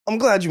I'm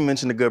glad you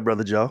mentioned the good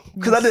brother Joe,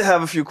 because I did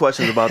have a few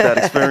questions about that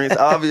experience.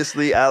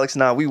 Obviously, Alex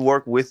and I, we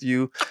worked with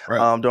you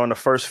during the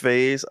first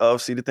phase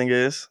of See the Thing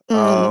Is.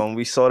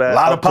 We saw that. A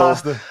lot of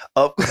pasta.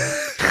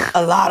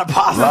 A lot of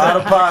pasta. A lot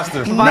of pasta.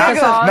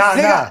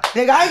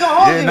 Nigga, I ain't gonna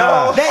hold you.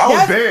 I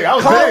was big. I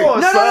was big.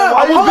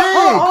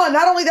 No. Hold on.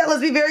 Not only that,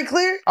 let's be very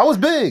clear. I was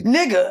big.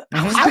 Nigga,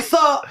 I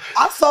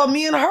saw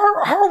me and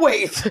her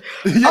waist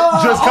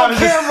just on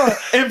camera.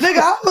 Nigga,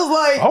 I was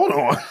like, hold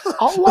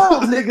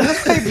on, nigga.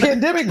 This ain't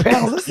pandemic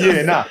pounds.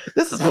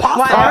 This is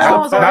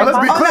pasta. Now let's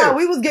be clear. No,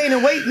 we was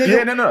gaining weight, nigga.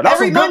 Yeah, no.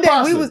 Every Monday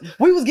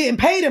we was getting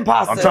paid in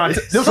pasta. I'm trying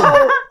to.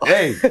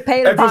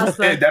 Paid in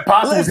pasta. That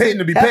pasta was hitting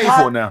to be paid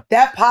for now.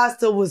 That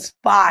pasta was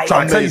fire.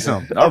 Trying to tell you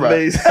something.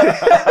 Amazing.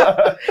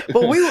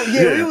 But we was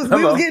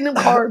getting them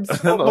carbs.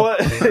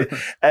 But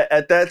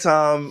at that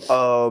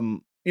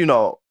time, you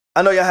know,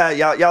 I know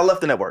y'all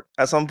left the network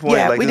at some point.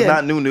 Yeah, like, it's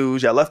not new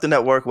news. Y'all left the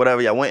network,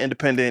 whatever. Y'all went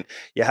independent.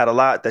 You had a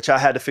lot that y'all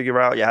had to figure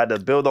out. You had to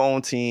build your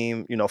own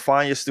team, you know,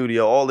 find your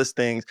studio, all these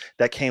things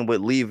that came with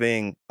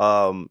leaving,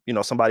 you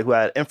know, somebody who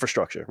had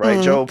infrastructure,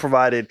 right? Joe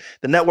provided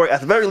the network,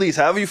 at the very least,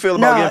 however you feel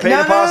about getting paid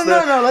in pasta.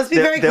 No, let's be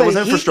very clear. There was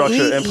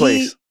infrastructure in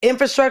place.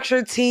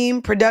 Infrastructure,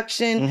 team,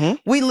 production.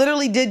 We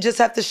literally did just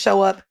have to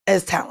show up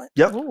as talent.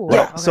 Yep.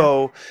 Right. Okay.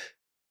 So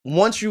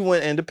once you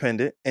went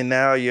independent and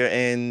now you're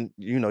in,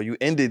 you know, you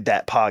ended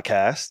that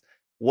podcast,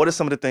 what are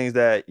some of the things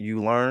that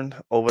you learned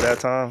over that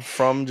time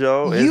from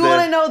Joe? You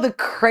want to know the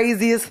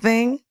craziest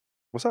thing?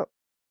 What's up?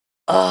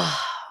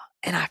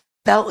 And I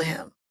felt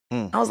him.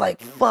 I was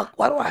like, fuck,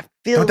 why do I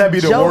feel Would that be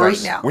Joe the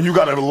worst right now? When you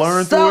got to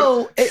learn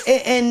through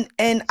it?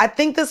 And I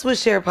think this was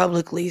shared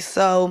publicly.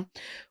 So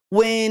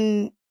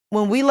when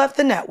we left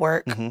the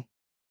network,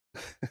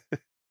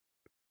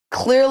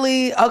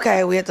 clearly,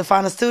 okay, we had to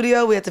find a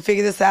studio. We had to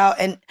figure this out.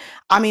 And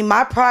I mean,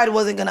 my pride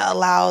wasn't going to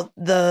allow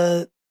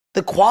the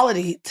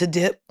quality to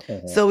dip.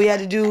 So we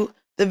had to do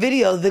the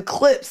video, the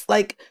clips.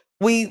 Like,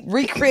 we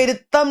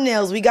recreated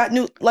thumbnails. We got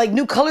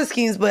new color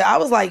schemes. But I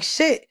was like,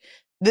 shit,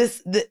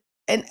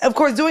 and of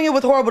course, doing it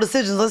with horrible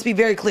decisions. Let's be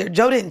very clear.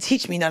 Joe didn't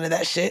teach me none of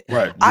that shit.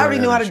 Right. I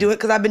already knew how to do it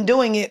because I've been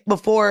doing it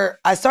before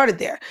I started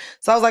there.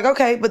 So I was like,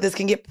 okay, but this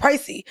can get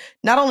pricey.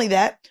 Not only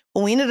that,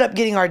 when we ended up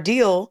getting our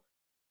deal,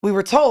 we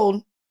were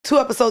told 2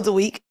 episodes a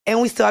week,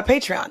 and we still have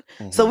Patreon.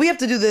 So we have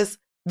to do this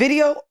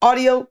video,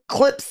 audio,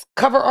 clips,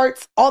 cover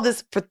arts, all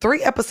this for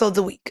 3 episodes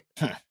a week.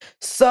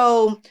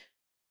 So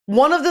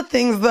one of the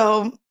things,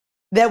 though,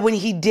 that when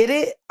he did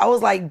it, I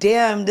was like,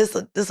 damn, this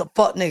a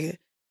fuck nigga.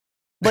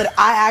 But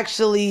I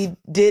actually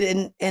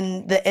did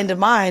in the end of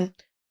mine.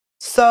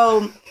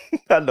 So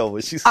I know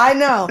what she's saying. I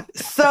know.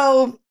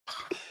 So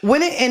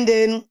when it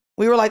ended,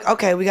 we were like,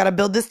 okay, we got to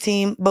build this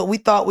team, but we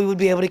thought we would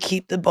be able to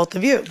keep the both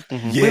of you.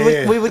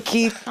 We would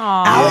keep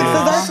Alex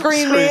as our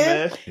screen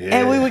man,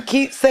 and we would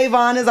keep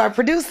SaVon as our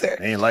producer.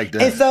 Ain't like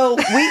that. And so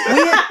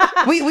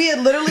we had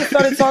literally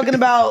started talking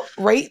about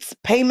rates,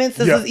 payments.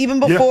 This was even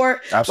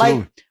before. Absolutely.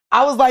 Like,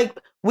 I was like,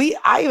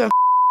 I even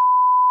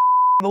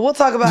but we'll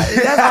talk about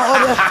it. That's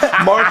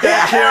all. Mark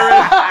that, Karen.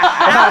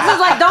 I was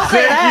like, don't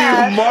say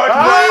that. Mark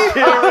that,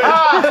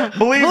 Karen.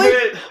 Believe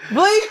it.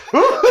 Bleep.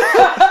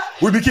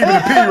 We be keeping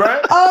it P,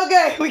 right?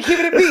 Okay, we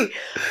keeping it P.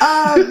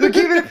 We're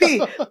keeping it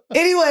P.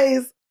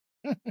 Anyways,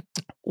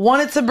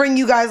 wanted to bring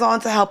you guys on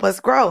to help us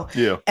grow.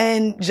 Yeah.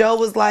 And Joe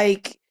was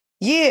like,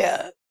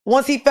 yeah.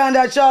 Once he found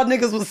out y'all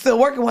niggas was still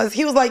working with us,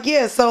 he was like,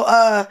 yeah,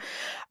 so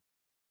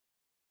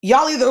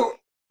y'all either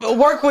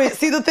work with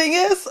See the Thing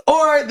Is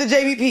or the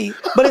JVP,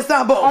 but it's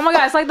not both. Oh my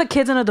God, it's like the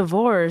kids in a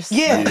divorce.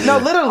 Yeah. No,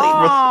 literally.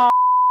 Aww.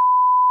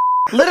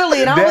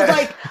 Literally. And I was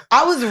like,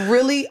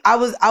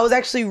 I was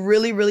actually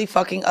really, really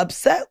fucking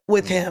upset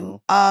with him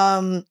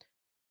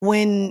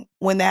when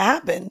that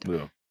happened.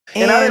 Yeah.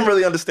 And I didn't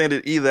really understand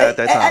it either at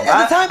that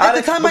time. At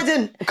the time, I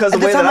didn't. Because the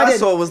way that I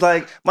saw it was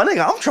like, my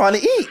nigga, I'm trying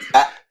to eat.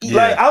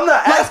 Like, I'm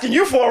not asking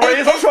you for a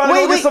raise. I'm trying to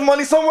go get some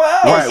money somewhere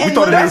else. Right, we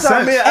thought it made sense. That's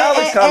how me and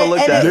Alex kind of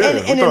looked at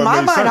it. And in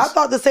my mind, I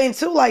thought the same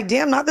too. Like,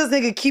 damn, not this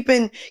nigga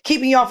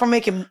keeping y'all from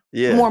making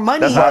more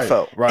money. That's how I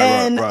felt.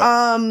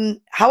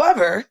 And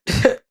however,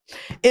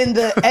 in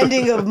the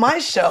ending of my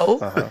show,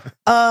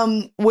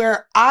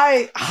 where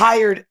I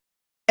hired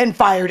and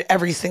fired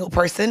every single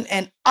person,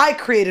 and I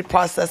created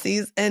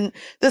processes, and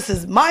this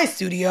is my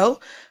studio.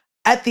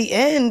 At the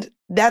end,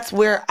 that's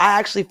where I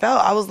actually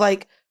felt. I was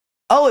like,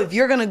 oh, if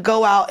you're gonna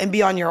go out and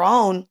be on your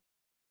own,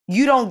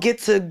 you don't get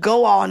to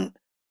go on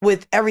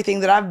with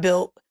everything that I've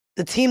built,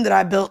 the team that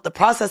I built, the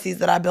processes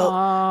that I built,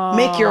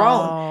 make your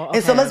own. Okay.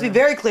 And so let's be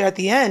very clear at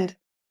the end,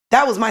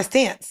 that was my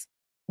stance.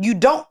 You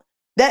don't,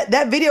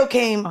 that video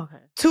came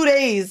 2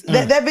 days.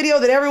 That video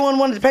that everyone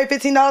wanted to pay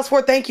 $15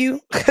 for, thank you.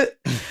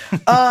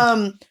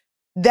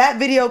 That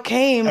video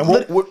came. And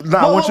what is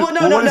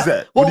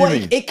that? What do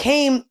you mean? It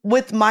came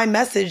with my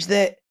message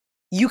that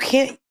you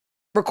can't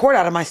record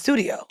out of my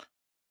studio.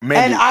 Mandii.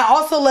 And I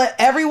also let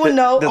everyone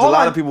know. There's a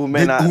lot of people who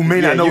may not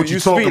know what you're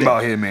talking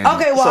about here, man.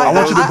 Okay, well, I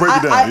want you to break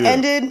it down. I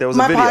ended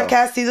my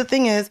podcast. See, the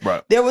thing is,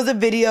 there was a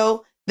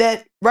video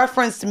that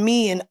referenced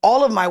me and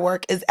all of my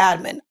work as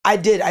admin. I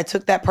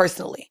took that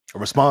personally. A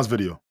response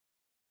video.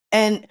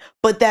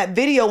 But that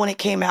video, when it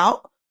came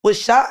out, was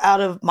shot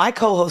out of my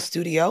co-host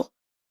studio.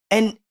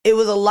 And it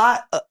was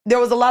there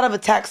was a lot of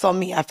attacks on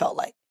me, I felt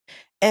like.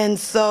 And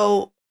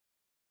so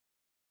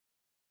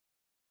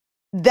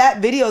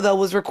that video, though,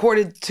 was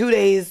recorded 2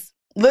 days,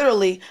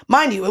 literally.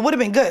 Mind you, it would have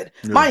been good.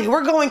 Yeah. Mind you,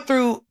 we're going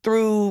through,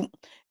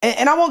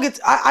 and I won't get,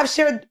 I've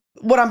shared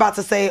what I'm about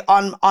to say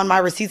on my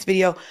receipts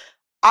video.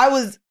 I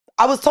was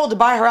told to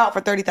buy her out for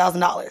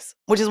 $30,000,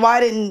 which is why I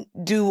didn't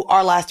do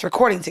our last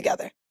recording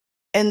together.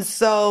 And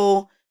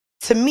so,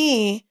 to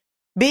me,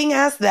 being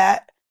asked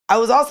that, I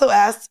was also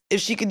asked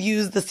if she could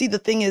use the See the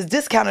Thing Is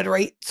discounted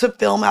rate to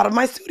film out of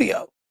my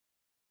studio.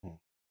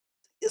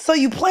 So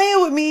you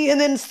playing with me and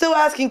then still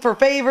asking for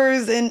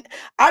favors, and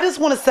I just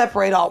want to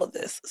separate all of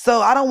this.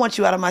 So I don't want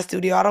you out of my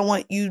studio. I don't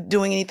want you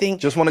doing anything.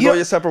 Just want to go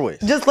your separate ways.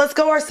 Just let's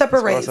go our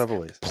separate ways.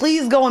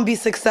 Please go and be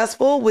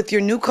successful with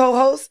your new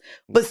co-host,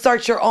 but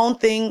start your own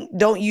thing.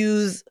 Don't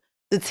use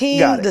the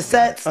team, the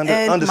sets,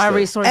 and my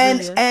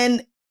resources.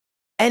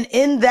 And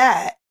in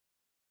that,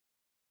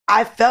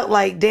 I felt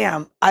like,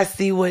 damn, I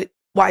see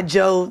why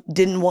Joe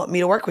didn't want me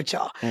to work with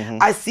y'all. Mm-hmm.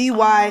 I see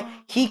why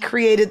he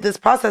created this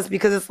process,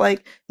 because it's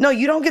like, no,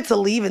 you don't get to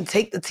leave and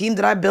take the team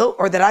that I built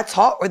or that I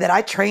taught or that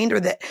I trained or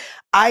that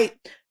I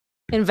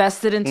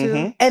invested into.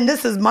 Mm-hmm. And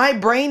this is my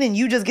brain, and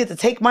you just get to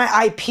take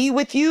my IP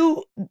with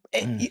you.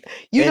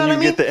 You know what I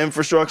mean? You get the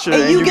infrastructure.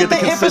 And you get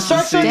the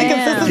infrastructure and the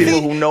consistency.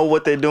 People who know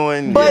what they're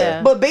doing.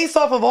 But based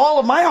off of all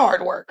of my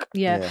hard work.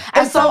 Yeah.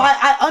 And so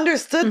I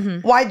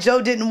understood why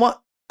Joe didn't want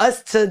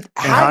us to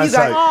have you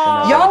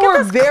guys. Y'all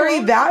were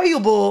very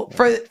valuable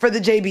for the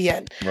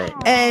JBN. Right.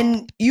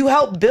 And you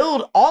helped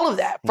build all of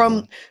that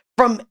from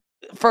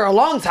for a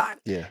long time.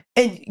 Yeah.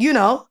 And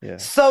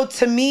so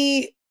to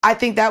me, I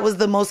think that was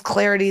the most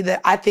clarity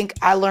that I think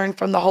I learned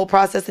from the whole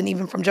process, and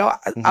even from Joe.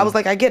 I was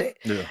like, I get it.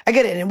 Yeah. I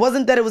get it. And it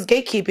wasn't that it was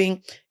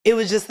gatekeeping. It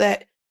was just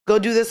that, go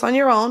do this on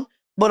your own.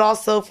 But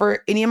also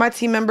for any of my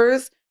team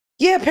members,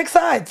 yeah, pick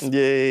sides.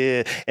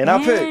 Yeah. And I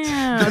picked.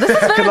 This is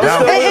I'm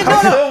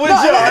still with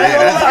y'all.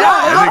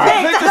 I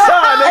picked the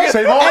side,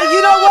 nigga. And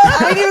you know what?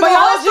 I didn't even but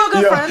y'all still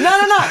good friends. No.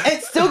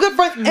 It's still good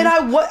friends. And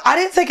I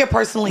didn't take it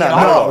personally at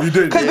all. No, you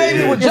didn't. Because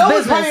baby, when Joe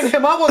was paying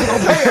him, I wasn't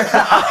going to pay him.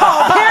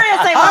 Period.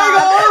 I ain't going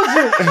to hold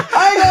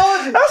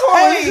you. That's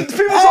why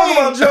people talk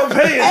about Joe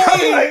paying. I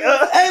be like,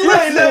 you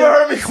ain't never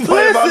heard me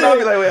complain about it. I'll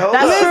be like, wait, hold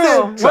on. That's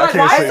true. So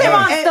why is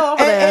SaVon still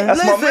over there? That's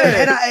my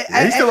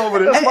man. He's still over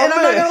there. And I'm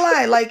not going to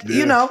lie. Like,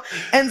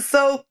 and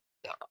so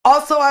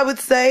also I would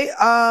say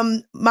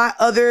my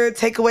other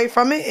takeaway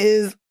from it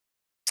is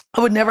I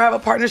would never have a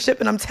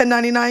partnership, and I'm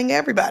 1099ing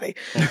everybody.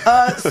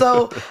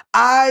 So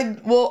I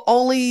will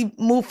only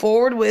move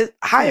forward with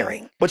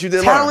hiring. But you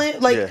did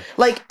talent.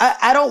 Like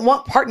I don't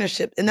want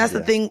partnership. And that's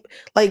the thing.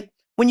 Like,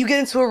 when you get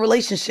into a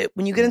relationship,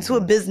 when you get into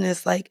a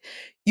business, like,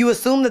 you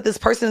assume that this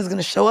person is going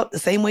to show up the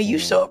same way you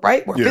show up,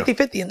 right? We're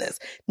 50-50 in this.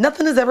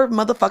 Nothing is ever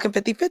motherfucking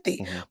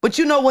 50-50. But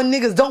when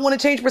niggas don't want to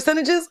change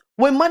percentages?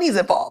 When money's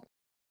involved.